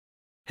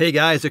Hey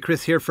guys, it's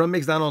Chris here from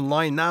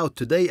mixdown.online. Now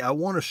today I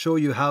want to show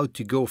you how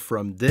to go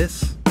from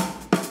this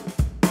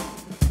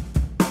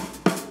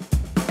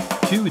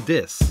to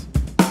this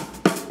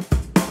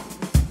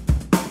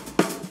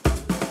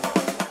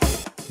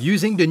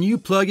using the new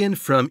plugin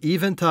from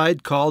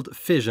Eventide called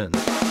Fission.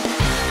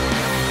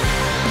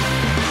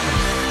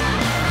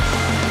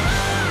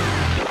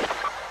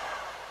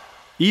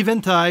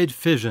 Eventide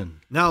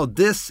Fission. Now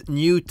this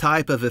new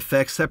type of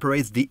effect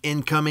separates the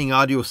incoming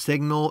audio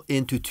signal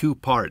into two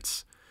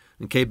parts.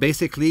 Okay,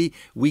 basically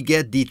we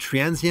get the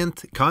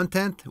transient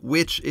content,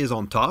 which is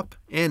on top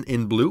and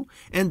in blue,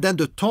 and then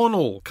the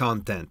tonal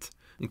content,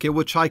 okay,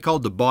 which I call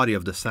the body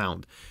of the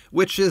sound,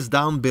 which is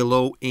down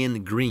below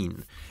in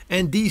green.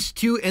 And these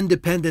two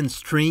independent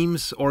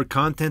streams or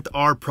content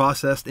are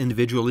processed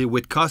individually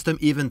with custom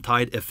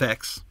Eventide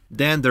effects.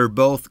 Then they're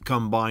both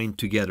combined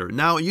together.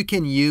 Now you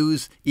can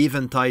use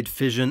Eventide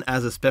Fission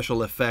as a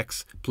special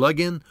effects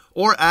plugin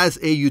or as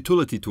a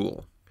utility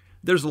tool.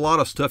 There's a lot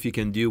of stuff you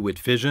can do with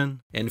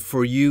Fission, and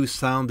for you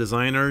sound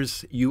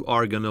designers, you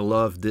are gonna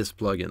love this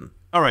plugin.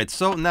 All right,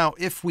 so now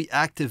if we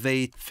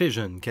activate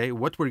Fission, okay,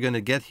 what we're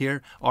gonna get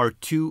here are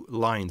two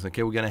lines,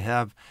 okay? We're gonna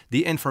have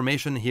the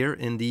information here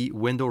in the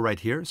window right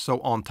here. So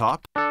on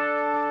top,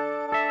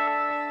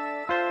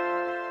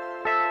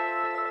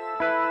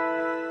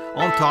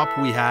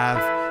 we have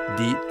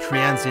the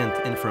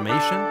transient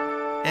information,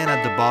 and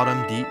at the bottom,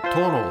 the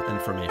tonal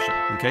information,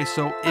 okay?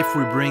 So if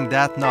we bring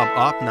that knob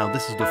up, now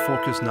this is the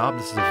focus knob,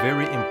 this is a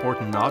very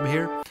important knob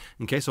here,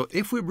 okay? So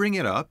if we bring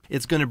it up,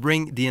 it's gonna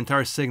bring the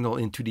entire signal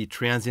into the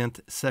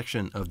transient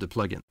section of the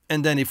plugin.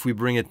 And then if we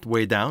bring it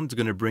way down, it's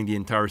gonna bring the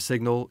entire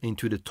signal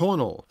into the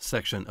tonal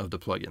section of the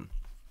plugin.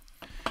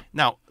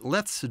 Now,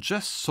 let's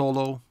just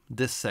solo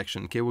this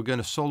section, okay? We're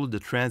gonna solo the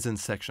transient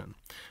section.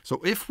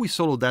 So if we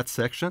solo that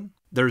section,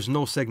 there's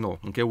no signal,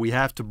 okay? We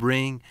have to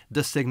bring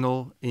the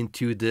signal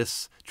into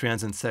this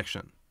transient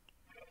section.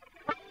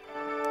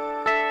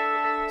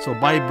 So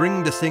by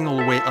bringing the signal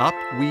way up,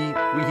 we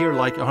hear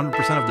like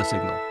 100% of the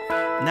signal.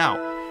 Now,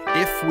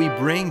 if we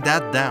bring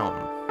that down,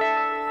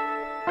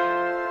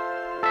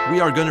 we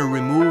are gonna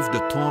remove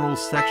the tonal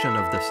section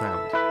of the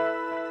sound.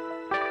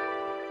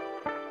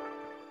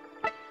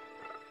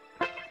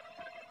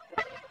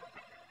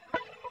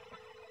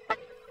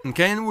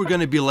 Okay, and we're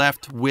going to be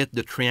left with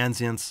the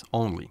transients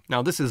only.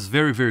 Now this is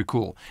very, very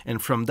cool.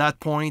 And from that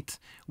point,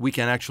 we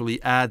can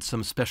actually add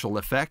some special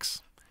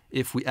effects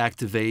if we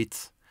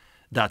activate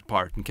that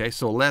part. Okay,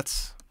 so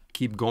let's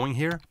keep going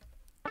here.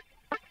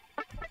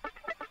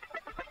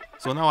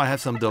 So now I have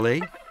some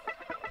delay.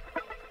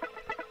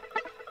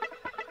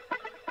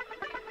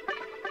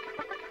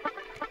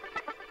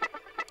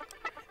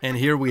 And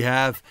here we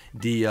have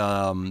the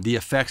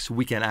effects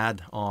we can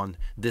add on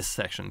this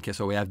section. Okay,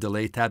 so we have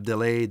delay, tap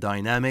delay,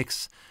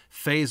 dynamics,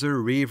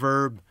 phaser,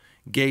 reverb,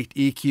 gate,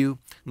 EQ.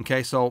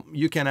 Okay, so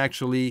you can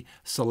actually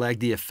select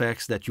the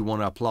effects that you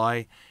want to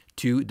apply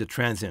to the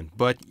transient,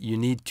 but you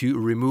need to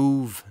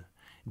remove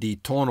the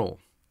tonal,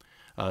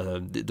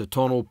 the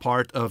tonal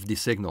part of the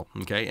signal.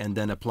 Okay, and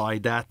then apply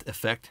that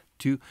effect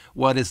to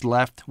what is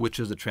left, which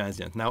is the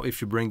transient. Now, if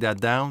you bring that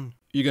down,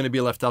 you're going to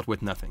be left out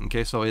with nothing.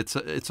 Okay, so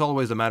it's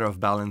always a matter of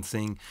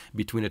balancing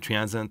between the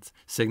transient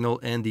signal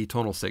and the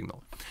tonal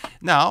signal.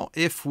 Now,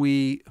 if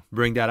we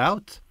bring that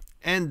out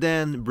and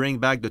then bring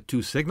back the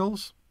two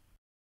signals,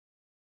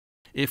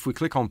 if we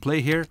click on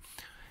play here,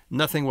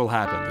 nothing will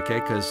happen,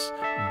 okay, because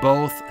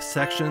both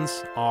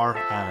sections are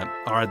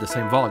at the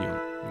same volume.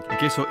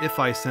 Okay, so if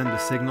I send the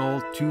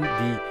signal to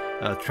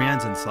the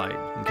transient side,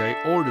 okay,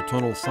 or the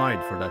tonal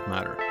side for that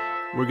matter,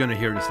 we're going to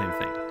hear the same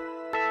thing.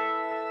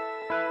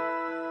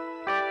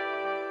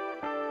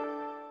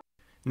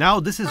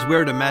 Now this is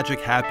where the magic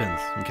happens,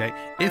 okay?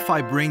 If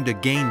I bring the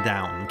gain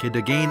down, okay,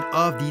 the gain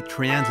of the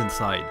transient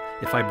side,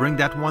 if I bring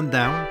that one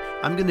down,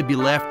 I'm gonna be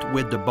left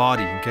with the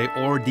body, okay,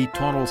 or the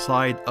tonal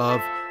side of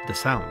the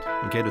sound,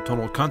 okay, the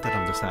tonal content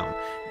of the sound.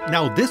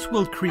 Now this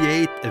will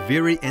create a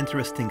very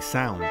interesting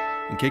sound,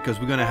 okay, because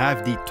we're gonna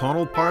have the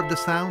tonal part of the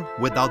sound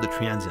without the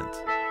transient.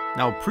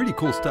 Now, pretty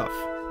cool stuff.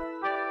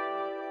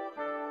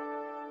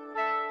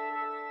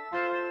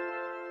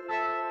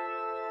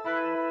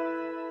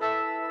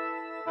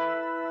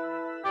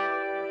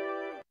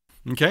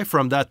 Okay,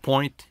 from that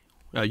point,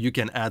 you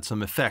can add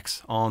some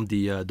effects on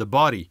the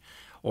body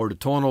or the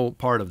tonal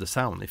part of the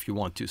sound if you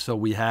want to. So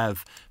we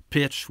have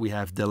pitch, we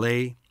have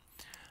delay,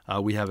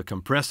 we have a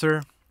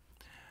compressor,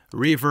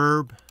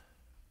 reverb,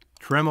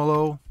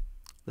 tremolo.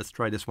 Let's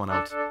try this one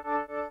out.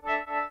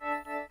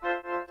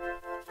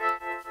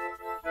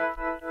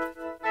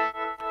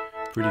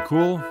 Pretty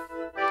cool.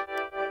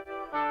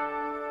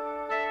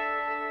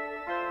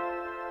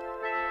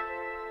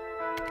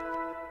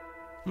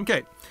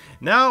 Okay,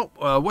 now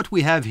what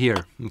we have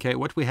here, okay,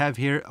 what we have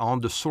here on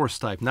the source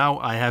type. Now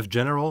I have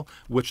general,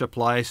 which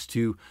applies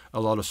to a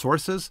lot of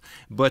sources,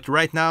 but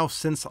right now,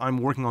 since I'm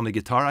working on the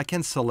guitar, I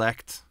can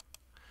select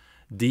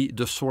the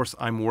source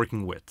I'm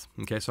working with.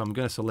 Okay, so I'm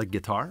going to select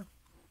guitar,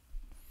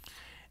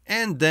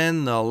 and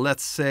then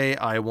let's say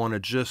I want to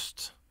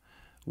just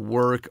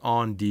work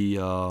on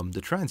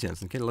the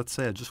transients. Okay, let's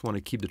say I just want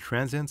to keep the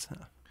transients.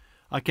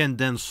 I can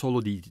then solo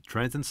the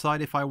transient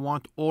side if I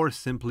want, or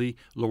simply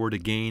lower the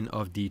gain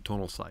of the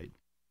tonal side.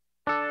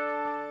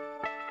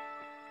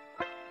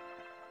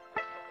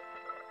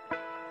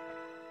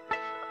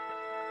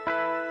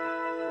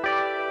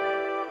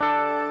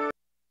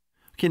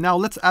 Okay, now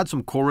let's add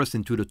some chorus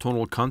into the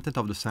tonal content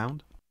of the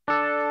sound.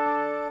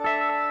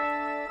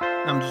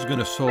 I'm just going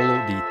to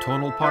solo the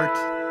tonal part.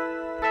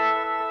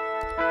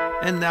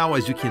 And now,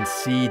 as you can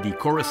see, the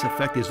chorus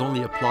effect is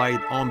only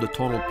applied on the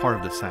tonal part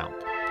of the sound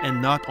and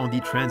not on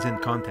the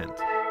transient content.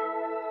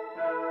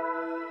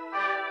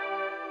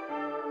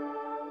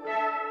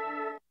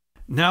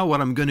 Now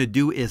what I'm going to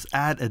do is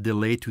add a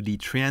delay to the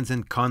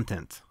transient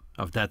content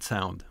of that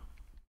sound.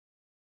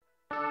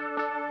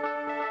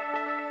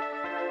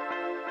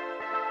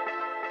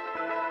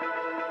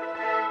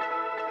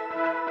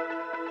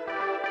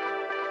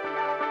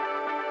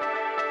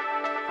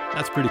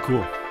 That's pretty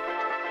cool.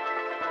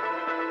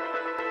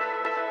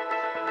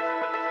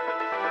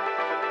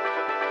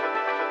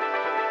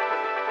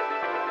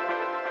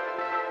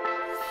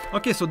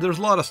 Okay, so there's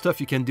a lot of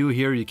stuff you can do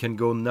here. You can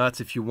go nuts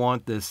if you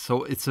want this.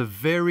 So it's a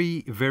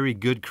very, very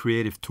good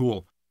creative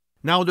tool.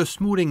 Now the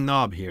smoothing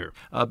knob here.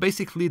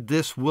 Basically,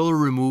 this will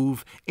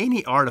remove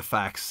any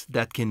artifacts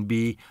that can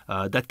be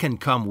that can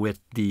come with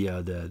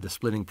the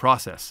splitting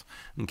process.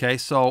 Okay,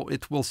 so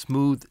it will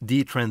smooth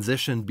the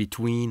transition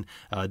between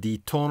the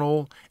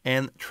tonal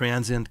and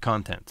transient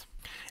content.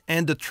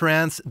 And the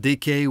trans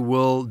decay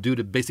will do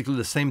basically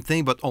the same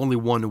thing, but only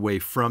one way,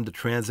 from the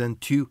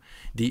transient to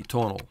the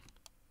tonal.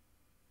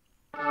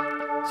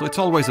 So it's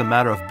always a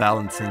matter of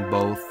balancing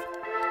both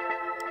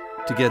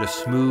to get a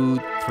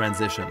smooth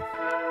transition,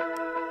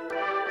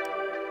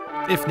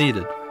 if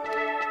needed.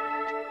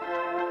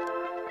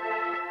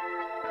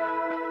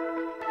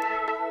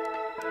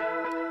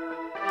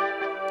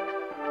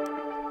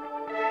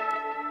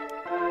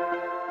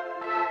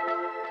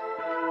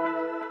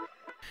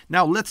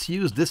 Now let's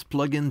use this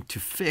plugin to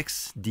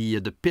fix the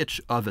pitch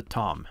of a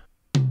tom.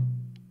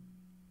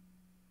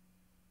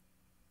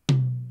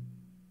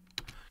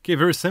 Okay,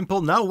 very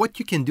simple. Now what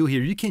you can do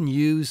here, you can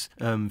use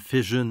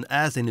Fission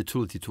as an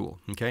utility tool,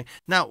 okay?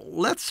 Now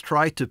let's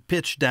try to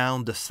pitch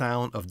down the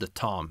sound of the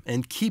tom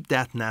and keep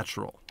that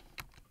natural.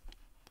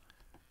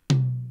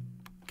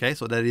 Okay,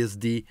 so that is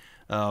the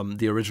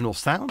original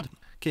sound.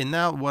 Okay,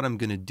 now what I'm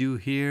gonna do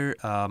here,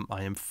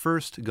 I am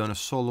first gonna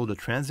solo the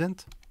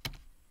transient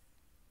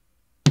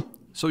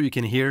so you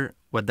can hear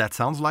what that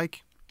sounds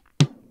like.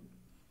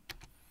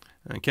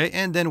 Okay,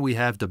 and then we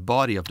have the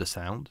body of the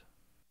sound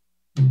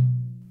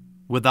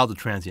without the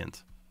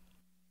transient.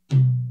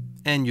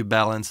 And you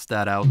balance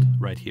that out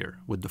right here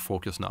with the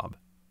focus knob.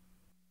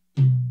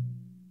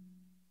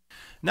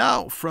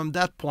 Now, from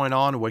that point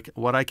on,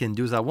 what I can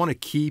do is I want to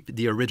keep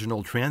the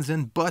original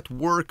transient, but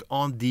work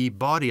on the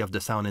body of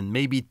the sound and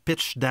maybe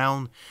pitch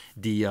down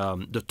the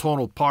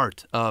tonal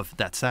part of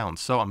that sound.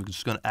 So I'm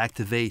just going to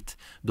activate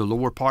the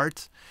lower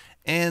part,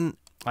 and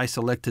I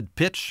selected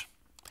pitch.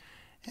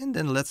 And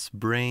then let's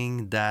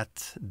bring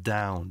that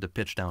down, the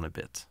pitch down a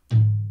bit.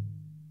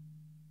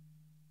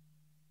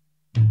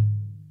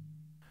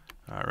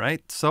 All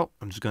right, so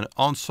I'm just going to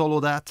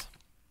unsolo that.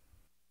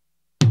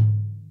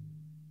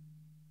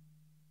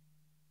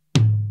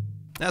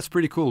 That's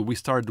pretty cool. We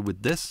started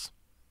with this,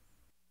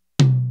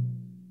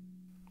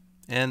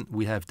 and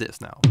we have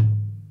this now.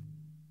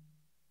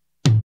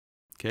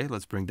 Okay,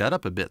 let's bring that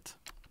up a bit.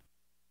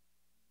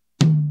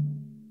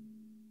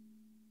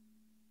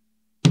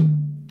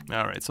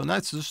 All right, so now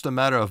it's just a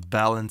matter of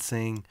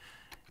balancing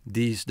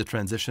the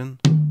transition.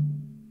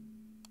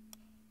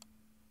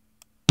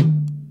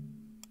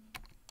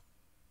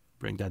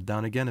 Bring that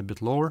down again a bit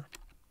lower.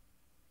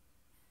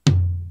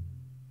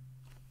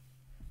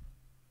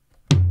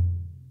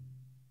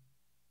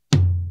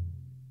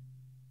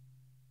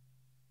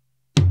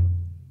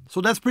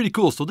 So that's pretty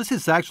cool. So this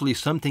is actually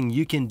something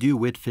you can do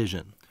with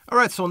Fission. All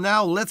right, so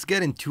now let's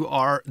get into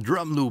our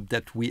drum loop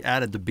that we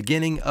added at the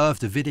beginning of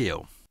the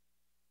video.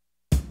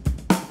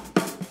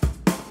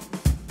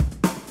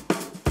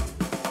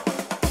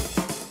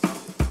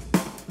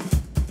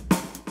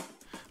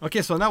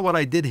 Okay, so now what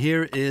I did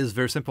here is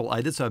very simple.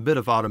 I did a bit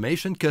of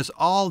automation because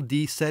all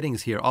the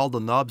settings here, all the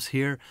knobs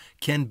here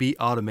can be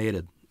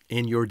automated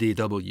in your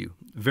DAW.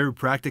 Very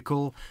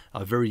practical,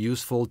 very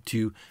useful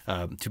to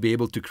be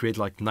able to create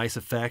like nice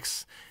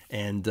effects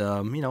and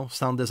you know,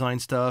 sound design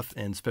stuff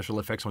and special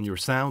effects on your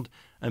sound.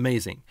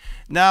 Amazing.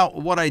 Now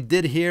what I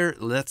did here,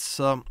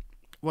 let's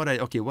what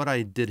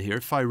I did here,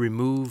 if I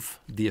remove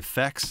the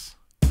effects,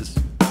 this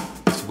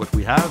is what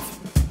we have.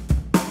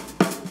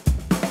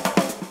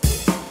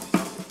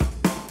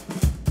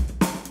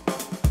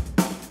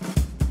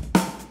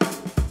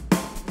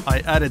 I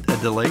added a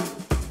delay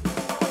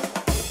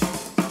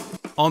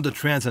on the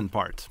transient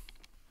part,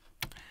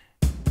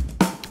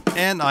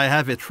 and I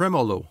have a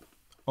tremolo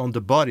on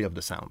the body of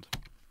the sound,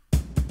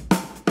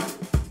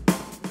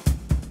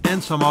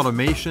 and some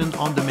automation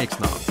on the mix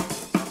knob.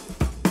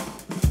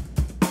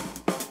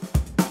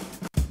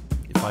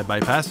 If I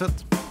bypass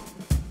it,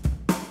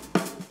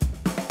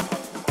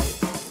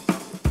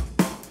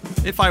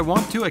 If I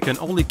want to, I can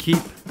only keep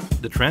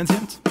the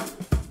transient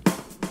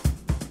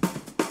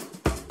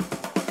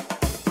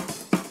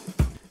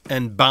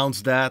and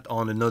bounce that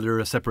on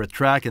another separate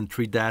track and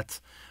treat that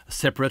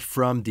separate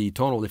from the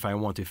tonal if I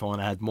want to. If I want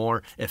to add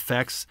more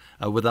effects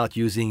without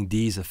using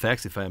these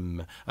effects, I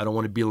don't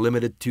want to be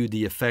limited to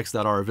the effects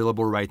that are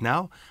available right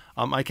now,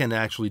 I can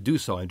actually do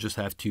so. I just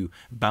have to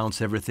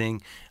bounce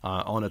everything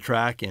on a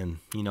track and,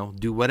 you know,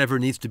 do whatever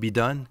needs to be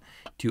done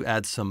to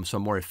add some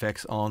more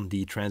effects on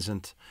the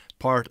transient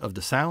part of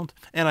the sound.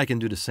 And I can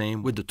do the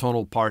same with the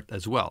tonal part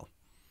as well.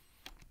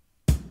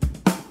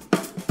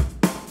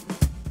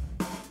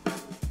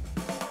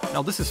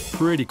 Now this is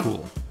pretty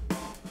cool.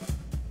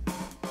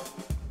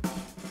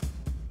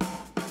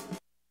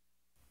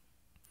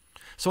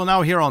 So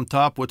now here on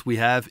top, what we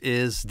have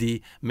is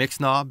the mix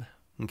knob,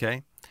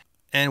 okay?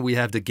 And we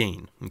have the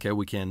gain, okay?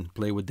 We can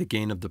play with the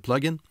gain of the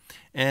plugin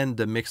and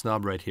the mix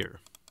knob right here.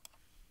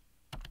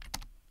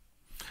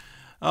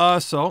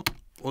 So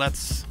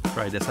let's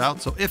try this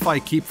out. So if I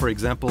keep, for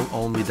example,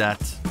 only that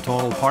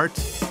tonal part,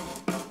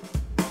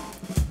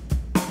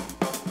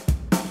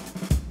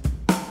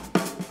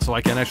 so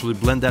I can actually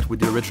blend that with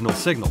the original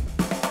signal.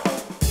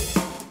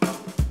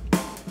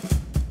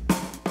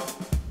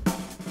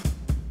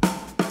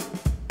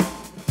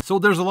 So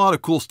there's a lot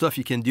of cool stuff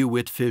you can do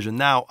with Fission.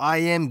 Now, I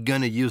am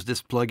gonna use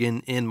this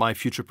plugin in my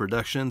future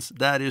productions,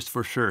 that is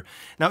for sure.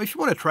 Now, if you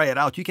want to try it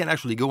out, you can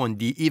actually go on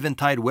the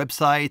Eventide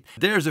website.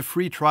 There's a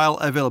free trial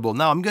available.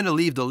 Now, I'm gonna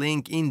leave the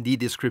link in the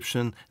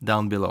description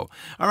down below.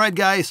 All right,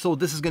 guys, so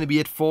this is gonna be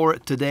it for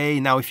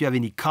today. Now, if you have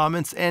any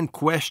comments and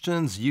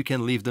questions, you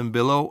can leave them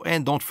below.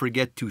 And don't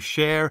forget to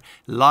share,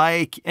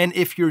 like, and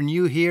if you're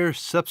new here,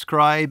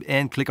 subscribe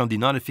and click on the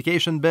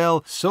notification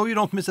bell so you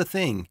don't miss a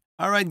thing.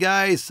 All right,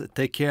 guys,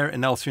 take care,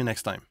 and I'll see you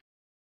next time.